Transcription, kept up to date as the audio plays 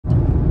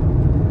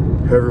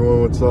Hey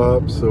everyone, what's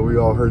up? So we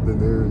all heard the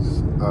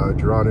news.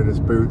 Jaron and his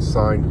boots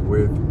signed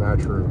with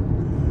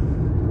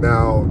Matchroom.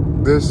 Now,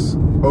 this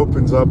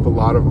opens up a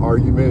lot of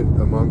argument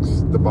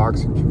amongst the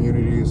boxing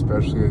community,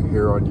 especially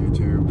here on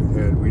YouTube.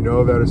 And we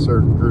know that a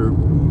certain group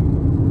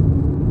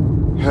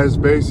has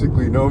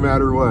basically, no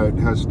matter what,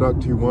 has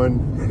stuck to one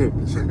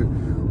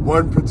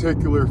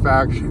particular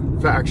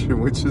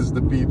faction, which is the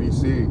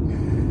PBC.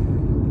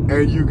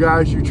 And you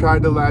guys, you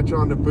tried to latch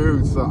on to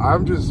Boots. So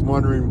I'm just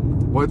wondering,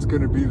 what's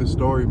going to be the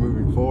story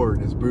moving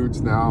forward? Is Boots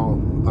now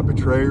a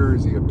betrayer?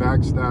 Is he a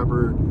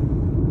backstabber?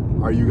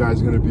 Are you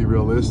guys going to be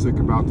realistic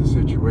about the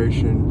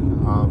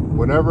situation?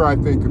 Whenever I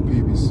think of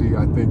PBC,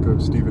 I think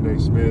of Stephen A.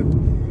 Smith,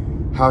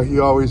 how he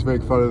always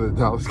make fun of the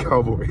Dallas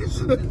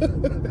Cowboys.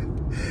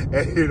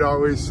 And he'd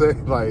always say,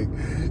 like,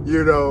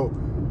 you know,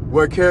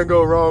 what can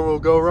go wrong will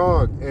go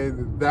wrong.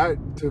 And that,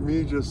 to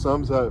me, just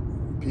sums up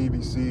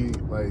PBC.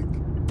 Like,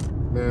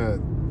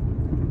 man,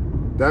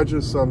 that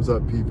just sums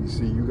up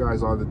PBC. You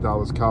guys are the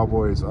Dallas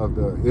Cowboys of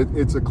the...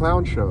 It's a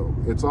clown show.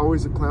 It's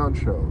always a clown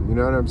show. You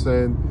know what I'm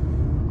saying?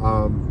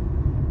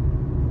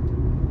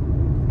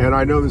 And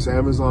I know this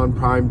Amazon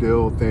Prime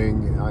deal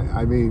thing.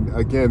 I mean,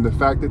 again, the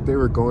fact that they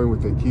were going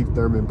with a Keith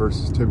Thurman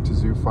versus Tim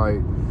Tszyu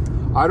fight.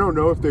 I don't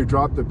know if they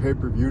dropped the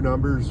pay-per-view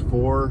numbers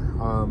for,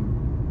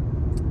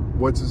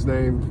 what's his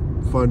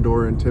name?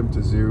 Fundor and Tim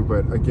Tszyu.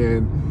 But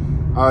again...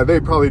 they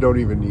probably don't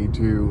even need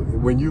to.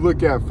 When you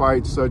look at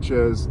fights such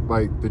as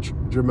like the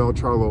Jamel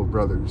Charlo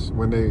brothers,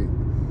 when they,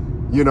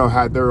 you know,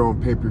 had their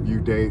own pay-per-view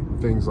date and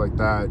things like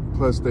that,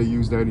 plus they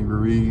used Andy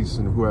Ruiz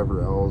and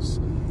whoever else,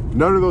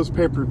 none of those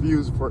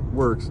pay-per-views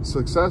were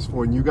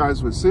successful. And you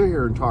guys would sit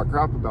here and talk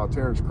crap about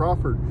Terrence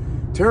Crawford.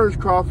 Terrence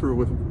Crawford,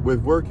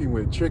 with working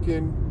with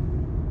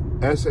Chicken,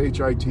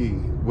 S-H-I-T,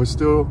 was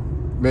still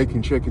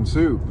making chicken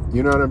soup.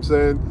 You know what I'm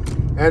saying?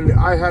 And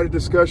I had a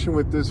discussion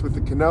with the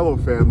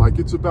Canelo fan. Like,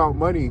 it's about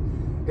money.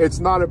 It's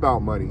not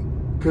about money.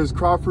 Because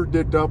Crawford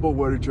did double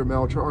what a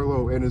Jamel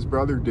Charlo and his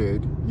brother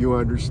did. You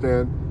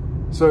understand?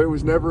 So it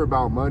was never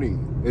about money.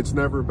 It's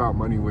never about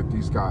money with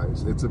these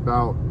guys. It's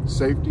about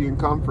safety and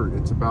comfort.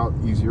 It's about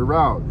easier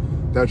route.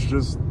 That's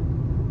just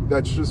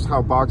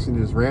how boxing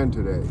is ran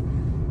today.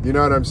 You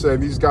know what I'm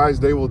saying? These guys,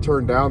 they will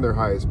turn down their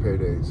highest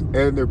paydays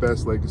and their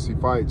best legacy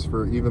fights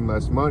for even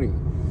less money.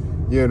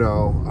 You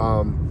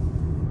know,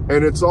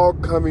 and it's all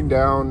coming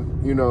down,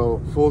 you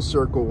know, full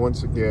circle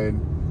once again.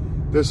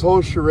 This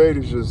whole charade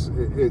is just,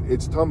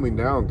 it's tumbling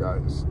down,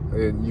 guys.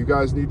 And you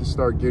guys need to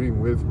start getting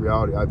with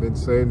reality. I've been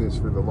saying this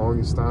for the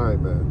longest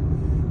time,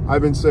 man.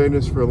 I've been saying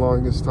this for the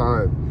longest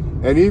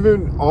time. And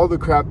even all the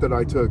crap that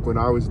I took when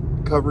I was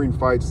covering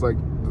fights like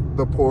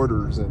the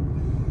Porters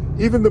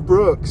and even the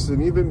Brooks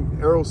and even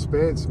Errol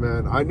Spence,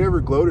 man, I never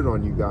gloated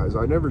on you guys.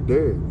 I never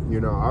did. You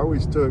know, I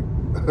always took...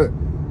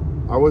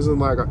 I wasn't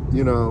like,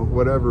 you know,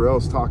 whatever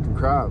else talking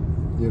crap.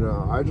 You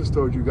know, I just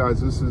told you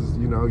guys this is,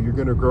 you know, you're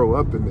going to grow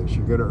up in this.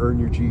 You're going to earn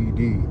your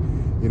GED.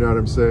 You know what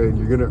I'm saying?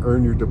 You're going to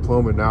earn your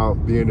diploma now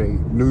being a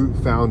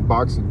newfound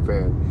boxing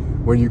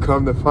fan. When you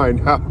come to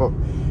find out,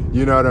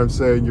 you know what I'm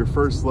saying, your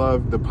first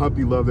love, the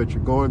puppy love that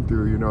you're going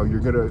through, you know, you're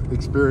going to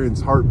experience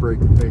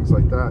heartbreak and things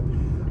like that.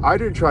 I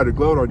didn't try to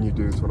gloat on you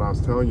dudes when I was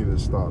telling you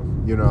this stuff,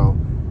 you know.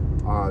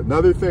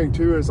 Another thing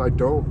too is I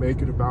don't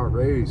make it about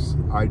race.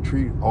 I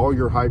treat all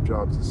your hype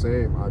jobs the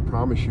same. I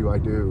promise you I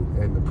do,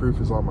 and the proof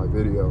is on my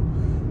video.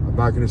 I'm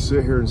not going to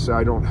sit here and say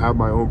I don't have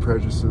my own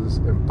prejudices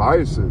and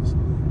biases,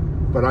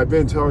 but I've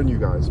been telling you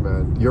guys,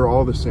 man, you're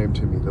all the same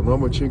to me. The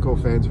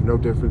Lomachenko fans are no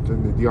different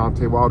than the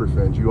Deontay Wilder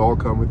fans. You all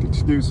come with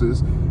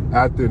excuses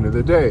at the end of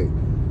the day,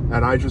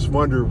 and I just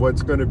wonder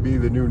what's going to be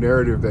the new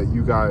narrative that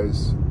you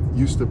guys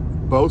used to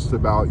boast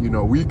about. You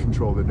know, we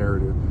control the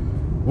narrative.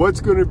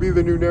 What's going to be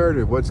the new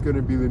narrative? What's going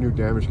to be the new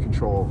damage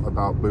control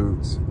about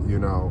Boots? You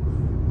know,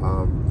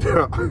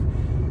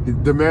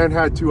 the man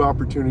had two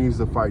opportunities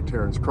to fight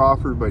Terrence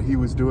Crawford, but he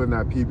was doing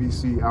that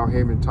PBC Al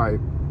Heyman type.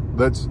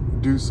 Let's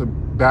do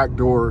some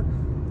backdoor.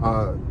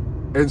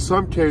 In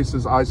some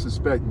cases, I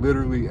suspect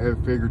literally and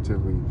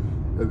figuratively.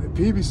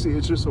 PBC,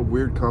 it's just a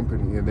weird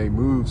company, and they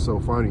move so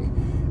funny.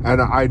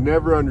 And I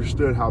never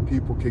understood how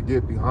people could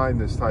get behind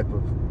this type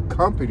of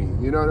company.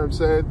 You know what I'm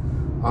saying?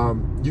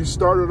 You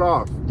started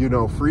off, you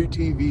know, free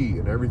TV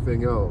and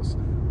everything else,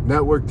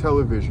 network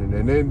television,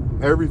 and then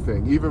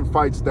everything, even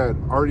fights that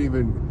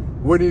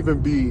wouldn't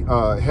even be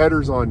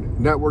headers on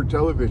network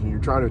television. You're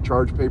trying to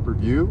charge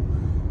pay-per-view.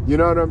 You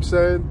know what I'm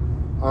saying?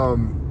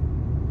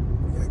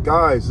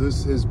 Guys,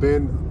 this has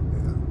been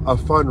a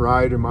fun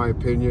ride, in my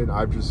opinion.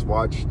 I've just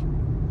watched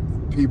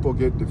people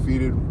get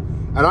defeated.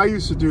 And I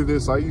used to do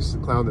this. I used to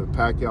clown the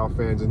Pacquiao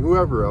fans and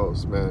whoever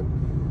else,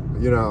 man.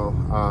 You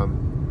know,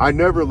 I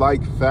never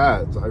liked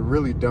fads. I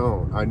really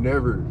don't. I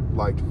never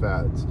liked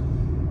fads.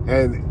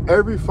 And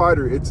every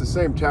fighter, it's the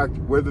same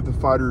tactic, whether the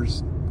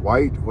fighter's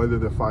white, whether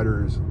the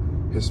fighter's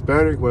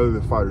Hispanic, whether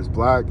the fighter's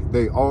black,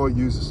 they all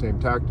use the same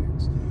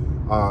tactics.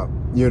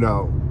 You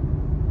know,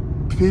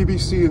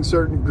 PBC and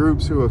certain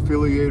groups who are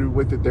affiliated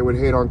with it, they would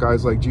hate on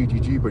guys like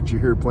GGG, but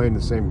you're here playing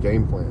the same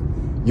game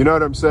plan. You know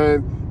what I'm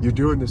saying? You're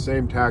doing the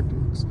same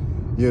tactics.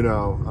 you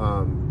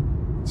know,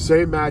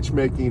 same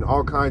matchmaking,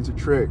 all kinds of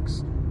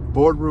tricks,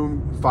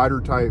 boardroom fighter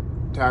type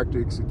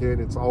tactics. Again,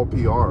 it's all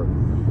PR,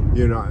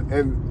 you know.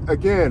 And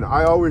again,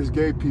 I always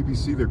gave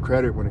PBC their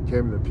credit when it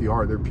came to the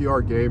PR. Their PR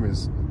game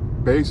is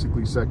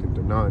basically second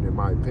to none, in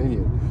my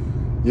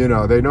opinion. You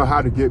know, they know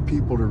how to get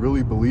people to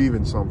really believe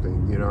in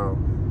something, you know.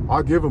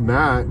 I'll give them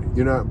that,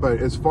 you know. But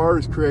as far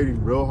as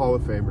creating real Hall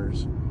of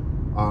Famers,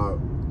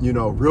 you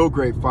know, real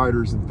great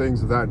fighters and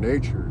things of that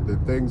nature, the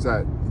things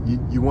that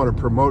you want to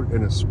promote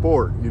in a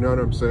sport, you know what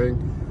I'm saying?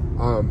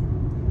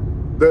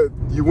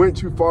 You went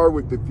too far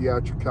with the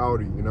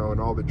theatricality, you know,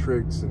 and all the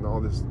tricks and all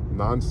this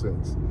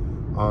nonsense.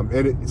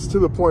 And it's to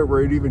the point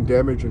where it even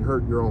damaged and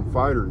hurt your own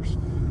fighters.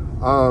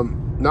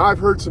 Now, I've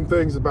heard some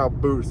things about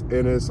Boots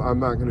Ennis. I'm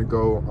not going to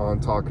go on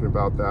talking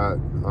about that.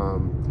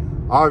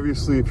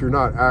 Obviously, if you're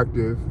not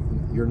active,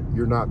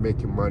 you're not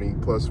making money.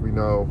 Plus, we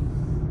know,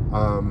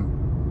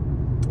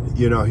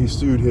 you know, he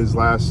sued his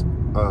last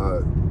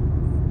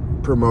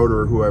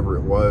promoter, whoever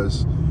it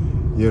was,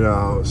 you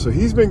know. So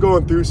he's been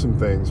going through some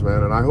things,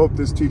 man, and I hope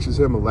this teaches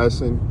him a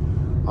lesson.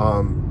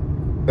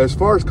 As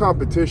far as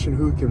competition,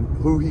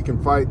 who he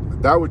can fight,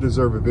 that would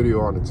deserve a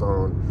video on its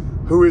own.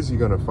 Who is he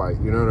going to fight?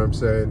 You know what I'm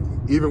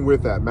saying? Even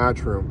with that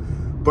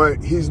Matchroom.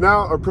 But he's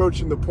now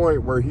approaching the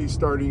point where he's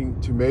starting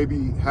to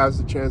maybe has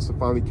the chance to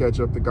finally catch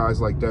up to guys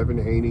like Devin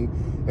Haney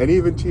and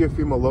even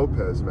Teofimo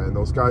Lopez, man.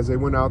 Those guys, they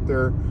went out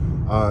there,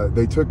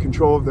 they took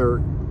control of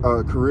their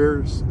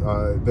careers,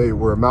 they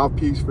were a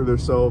mouthpiece for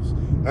themselves,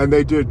 and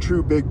they did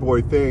true big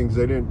boy things.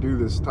 They didn't do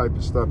this type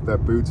of stuff that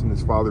Boots and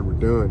his father were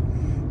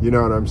doing. You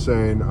know what I'm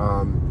saying?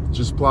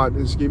 Just plotting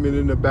and scheming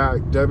in the back.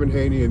 Devin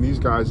Haney and these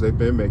guys, they've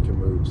been making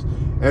moves.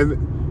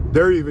 And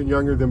they're even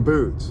younger than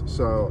Boots.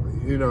 So,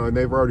 you know, and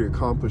they've already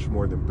accomplished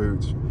more than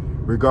Boots.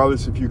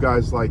 Regardless if you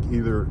guys like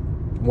either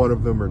one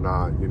of them or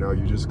not, you know,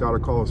 you just got to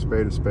call a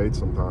spade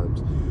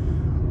sometimes.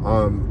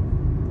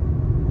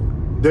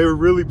 They were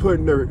really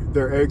putting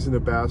their eggs in the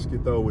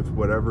basket, though, with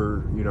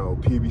whatever, you know,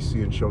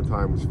 PBC and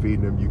Showtime was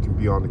feeding them. You can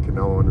be on the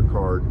Canelo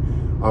undercard.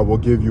 We'll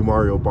give you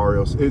Mario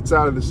Barrios. It's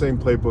out of the same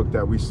playbook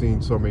that we've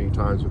seen so many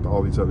times with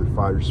all these other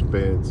fighters,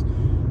 Spence,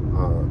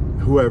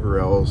 whoever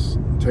else,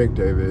 Tank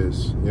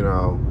Davis, you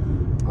know.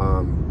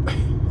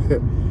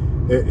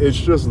 It's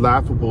just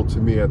laughable to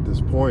me at this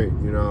point,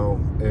 you know.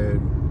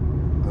 And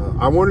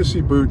I want to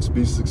see Boots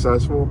be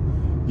successful,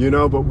 you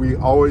know, but we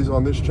always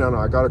on this channel,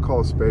 I got to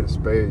call a spade a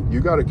spade. You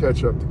got to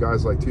catch up to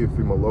guys like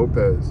Teofimo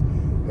Lopez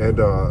and,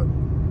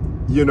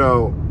 you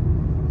know,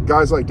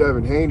 guys like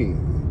Devin Haney,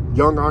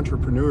 young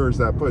entrepreneurs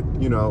that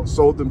you know,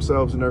 sold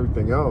themselves and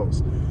everything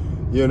else.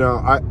 You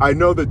know, I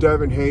know the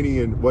Devin Haney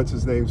and what's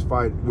his name's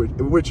fight,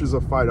 which is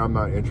a fight I'm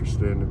not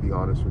interested in, to be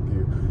honest with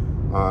you.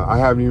 I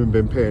haven't even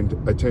been paying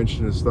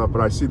attention to stuff,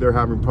 but I see they're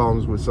having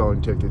problems with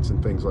selling tickets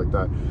and things like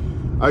that.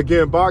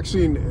 Again,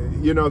 boxing,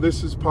 you know,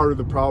 this is part of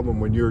the problem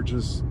when you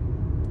just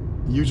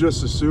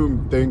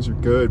assume things are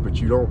good,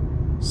 but you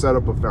don't set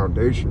up a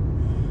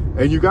foundation.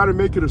 And you got to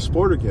make it a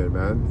sport again,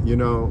 man. You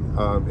know,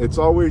 it's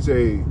always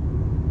a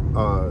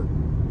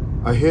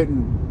hit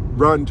and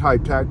run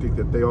type tactic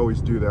that they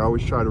always do. They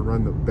always try to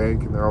run the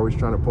bank, and they're always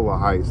trying to pull a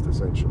heist,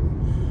 essentially.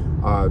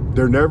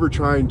 They're never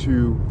trying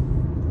to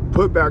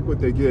put back what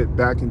they get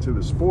back into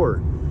the sport.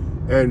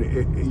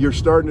 And you're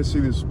starting to see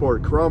the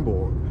sport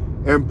crumble.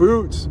 And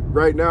Boots,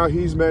 right now,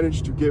 he's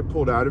managed to get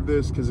pulled out of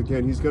this because,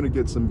 again, he's going to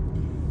get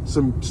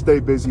some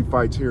stay busy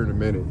fights here in a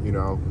minute, you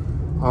know.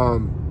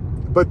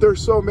 But there's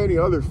so many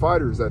other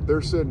fighters that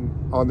they're sitting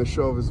on the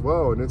shelf as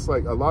well. And it's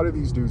like a lot of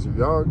these dudes are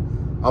young.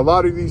 A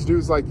lot of these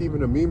dudes, like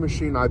even a Meme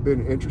Machine, I've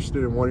been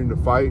interested in wanting to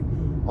fight.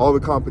 All the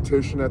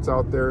competition that's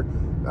out there.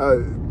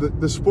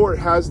 The sport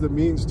has the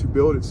means to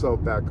build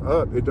itself back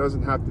up. It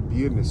doesn't have to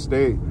be in the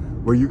state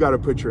where you got to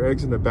put your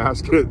eggs in the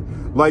basket,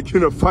 like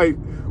in a fight,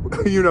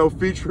 you know,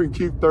 featuring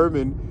Keith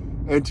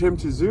Thurman and Tim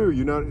Tszyu.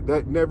 You know,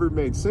 that never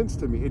made sense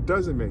to me. It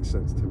doesn't make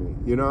sense to me,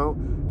 you know,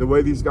 the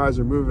way these guys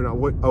are moving,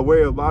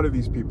 away a lot of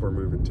these people are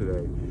moving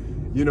today.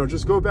 You know,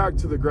 just go back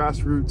to the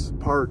grassroots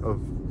part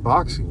of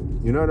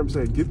boxing. You know what I'm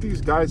saying? Get these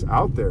guys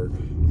out there.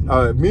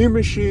 Meme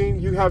Machine,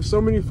 you have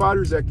so many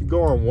fighters that could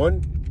go on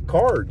one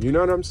card, you know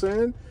what I'm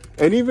saying?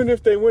 And even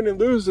if they win and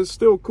lose, it's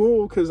still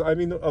cool, because I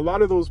mean, a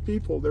lot of those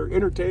people, they're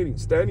entertaining.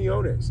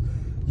 Stanionis,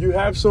 you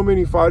have so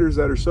many fighters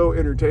that are so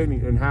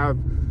entertaining and have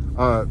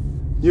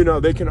you know,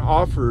 they can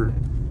offer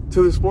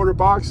to the sport of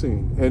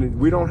boxing, and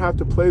we don't have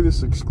to play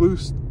this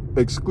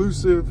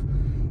exclusive,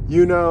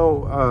 you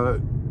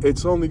know,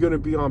 it's only going to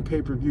be on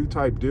pay-per-view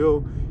type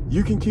deal.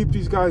 You can keep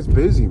these guys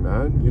busy,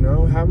 man, you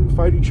know, have them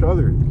fight each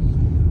other.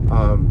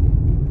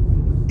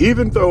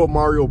 Even though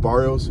Mario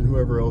Barrios and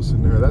whoever else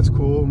in there, that's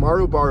cool.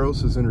 Mario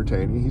Barrios is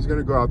entertaining. He's going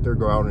to go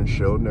out and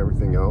shield and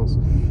everything else.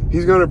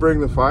 He's going to bring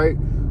the fight.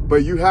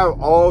 But you have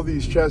all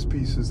these chess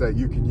pieces that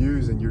you can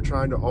use, and you're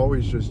trying to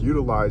always just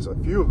utilize a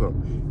few of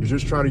them. You're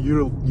just trying to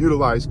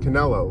utilize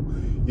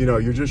Canelo. You know,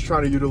 you're just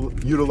trying to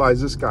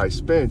utilize this guy,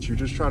 Spence. You're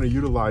just trying to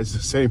utilize the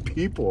same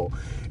people.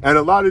 And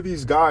a lot of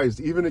these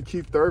guys, even a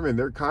Keith Thurman,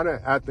 they're kind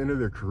of at the end of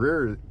their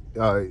career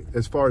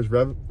as far as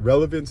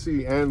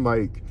relevancy and,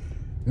 like,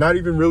 not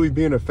even really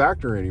being a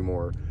factor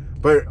anymore.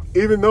 But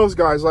even those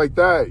guys like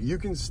that, you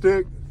can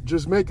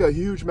just make a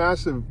huge,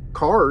 massive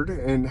card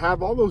and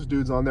have all those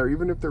dudes on there,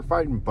 even if they're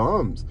fighting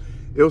bums.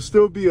 It'll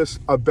still be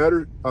a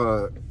better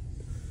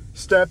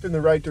step in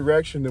the right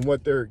direction than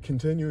what they're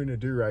continuing to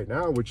do right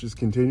now, which is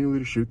continually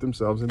to shoot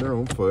themselves in their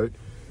own foot.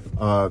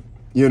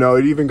 You know,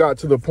 it even got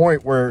to the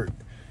point where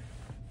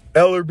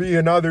Ellerby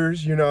and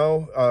others, you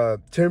know,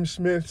 Tim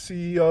Smith,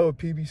 CEO of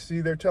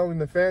PBC, they're telling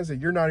the fans that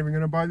you're not even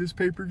going to buy this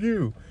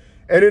pay-per-view.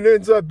 And it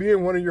ends up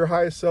being one of your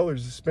highest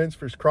sellers, the Spence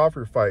vs.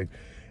 Crawford fight.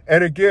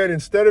 And again,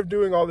 instead of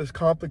doing all this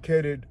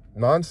complicated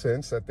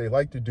nonsense that they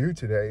like to do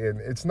today,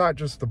 and it's not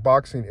just the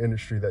boxing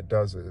industry that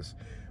does this,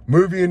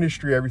 movie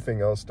industry,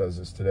 everything else does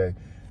this today.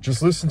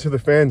 Just listen to the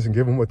fans and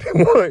give them what they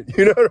want.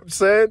 You know what I'm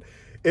saying?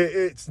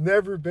 It's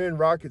never been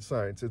rocket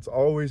science. It's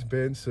always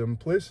been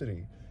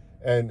simplicity.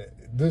 And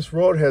this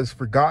world has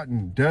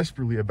forgotten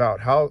desperately about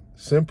how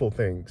simple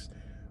things,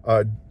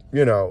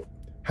 you know,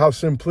 how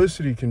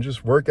simplicity can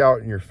just work out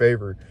in your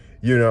favor.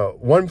 You know,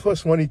 1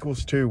 + 1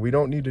 = 2. We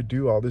don't need to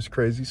do all this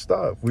crazy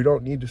stuff. We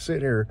don't need to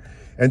sit here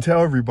and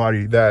tell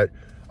everybody that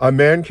a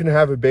man can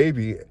have a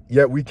baby,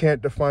 yet we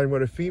can't define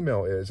what a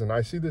female is. And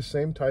I see the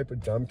same type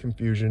of dumb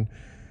confusion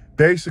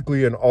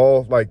basically in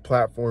all like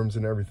platforms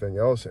and everything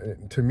else.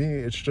 And to me,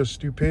 it's just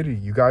stupidity.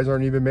 You guys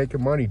aren't even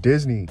making money.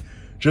 Disney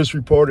just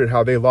reported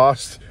how they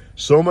lost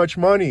so much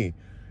money,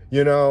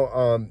 you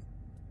know,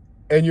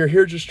 and you're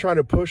here just trying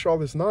to push all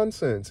this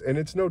nonsense. And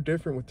it's no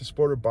different with the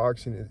sport of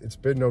boxing. It's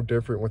been no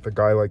different with a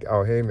guy like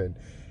Al Heyman.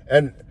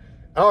 And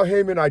Al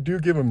Heyman, I do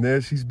give him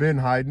this. He's been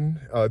hiding.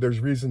 There's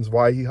reasons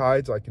why he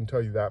hides. I can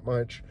tell you that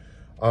much.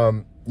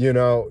 You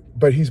know,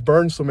 but he's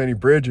burned so many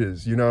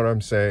bridges. You know what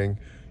I'm saying?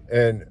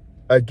 And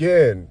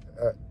again,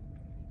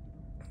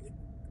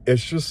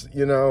 it's just,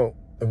 you know,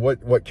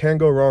 what can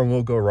go wrong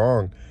will go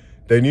wrong.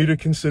 They need to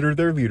consider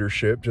their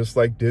leadership, just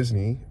like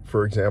Disney,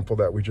 for example,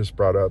 that we just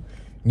brought up,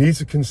 needs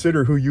to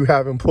consider who you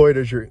have employed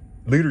as your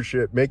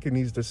leadership making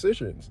these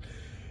decisions.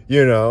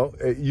 You know,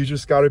 you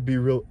just got to be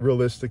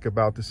realistic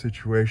about the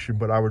situation.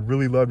 But I would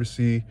really love to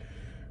see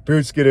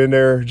Boots get in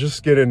there,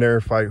 just get in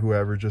there, fight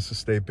whoever, just to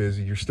stay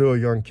busy. You're still a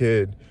young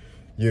kid,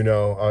 you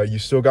know, you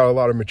still got a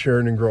lot of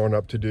maturing and growing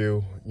up to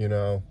do, you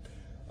know.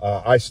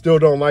 I still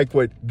don't like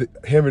what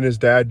him and his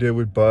dad did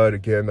with Bud.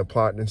 Again, the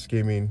plotting and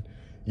scheming,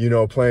 you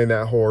know, playing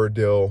that horror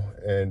deal.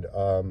 And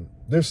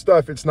this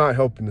stuff, it's not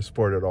helping the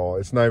sport at all.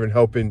 It's not even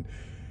helping.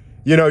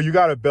 You know, you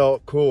got a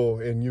belt,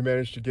 cool, and you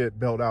managed to get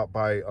bailed out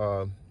by,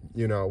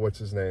 you know, what's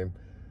his name,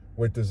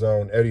 with the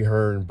zone, Eddie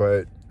Hearn.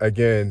 But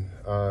again,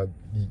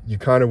 you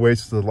kind of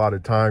wasted a lot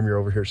of time. You're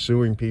over here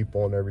suing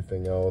people and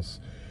everything else.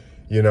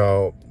 You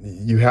know,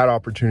 you had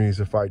opportunities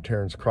to fight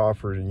Terrence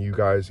Crawford, and you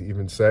guys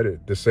even said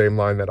it. The same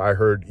line that I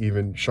heard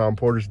even Sean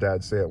Porter's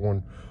dad say at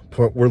one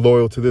point, we're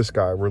loyal to this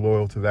guy, we're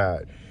loyal to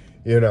that.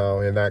 You know,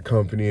 and that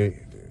company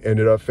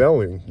ended up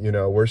failing. You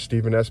know, where's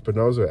Steven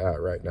Espinoza at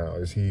right now?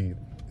 Is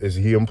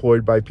he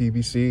employed by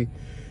PBC?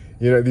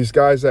 You know, these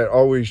guys that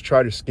always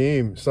try to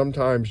scheme,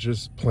 sometimes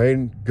just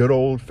plain good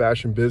old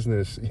fashioned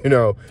business, you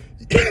know,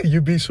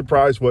 you'd be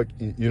surprised what,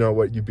 you know,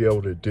 what you'd be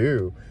able to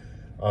do.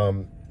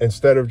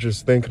 Instead of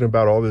just thinking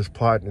about all this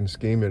plotting and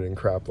scheming and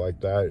crap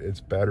like that, it's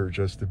better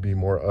just to be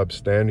more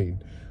upstanding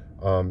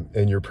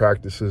in your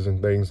practices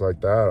and things like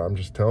that. I'm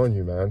just telling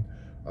you, man,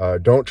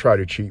 don't try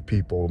to cheat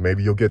people.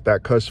 Maybe you'll get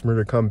that customer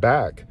to come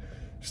back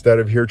instead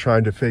of here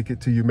trying to fake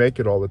it till you make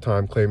it all the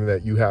time, claiming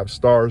that you have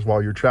stars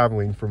while you're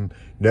traveling from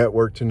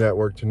network to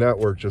network to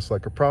network, just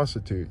like a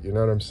prostitute. You know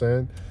what I'm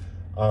saying?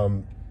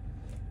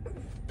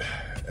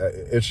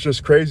 It's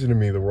just crazy to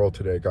me, the world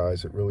today,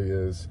 guys. It really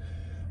is.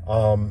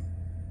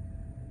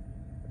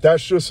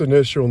 That's just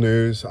initial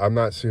news. I'm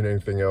not seeing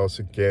anything else.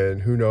 Again,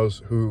 who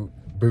knows who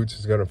Boots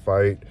is going to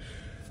fight.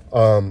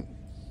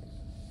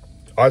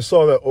 I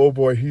saw that, oh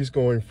boy, he's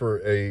going for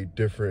a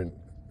different,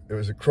 it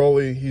was a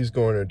Crowley, he's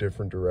going a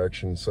different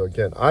direction. So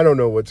again, I don't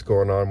know what's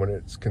going on when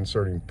it's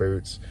concerning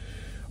Boots.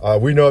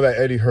 We know that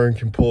Eddie Hearn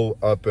can pull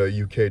up a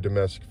UK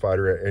domestic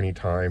fighter at any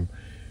time,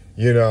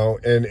 you know,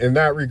 and in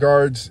that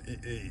regards,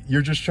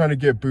 you're just trying to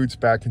get Boots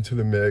back into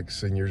the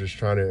mix, and you're just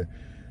trying to,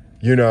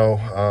 you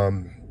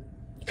know,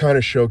 kind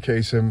of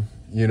showcase him,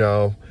 you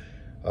know,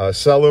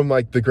 sell him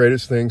like the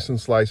greatest thing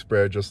since sliced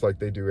bread, just like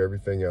they do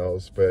everything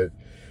else. But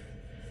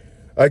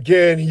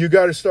again, you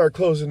got to start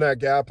closing that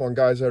gap on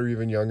guys that are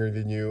even younger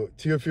than you.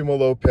 Teofimo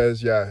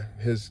Lopez, yeah,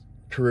 his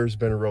career's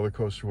been a roller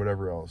coaster,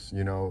 whatever else.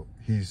 You know,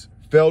 he's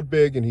failed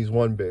big and he's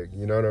won big.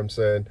 You know what I'm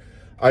saying?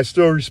 I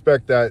still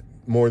respect that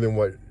more than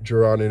what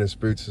Jaron Ennis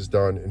Boots has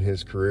done in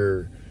his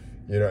career.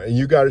 You know, and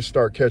you got to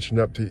start catching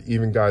up to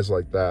even guys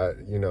like that,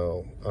 you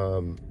know.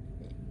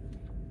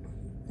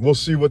 We'll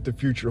see what the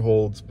future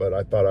holds, but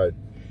I thought I'd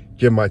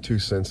give my 2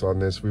 cents on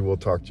this. We will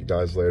talk to you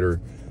guys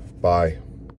later. Bye.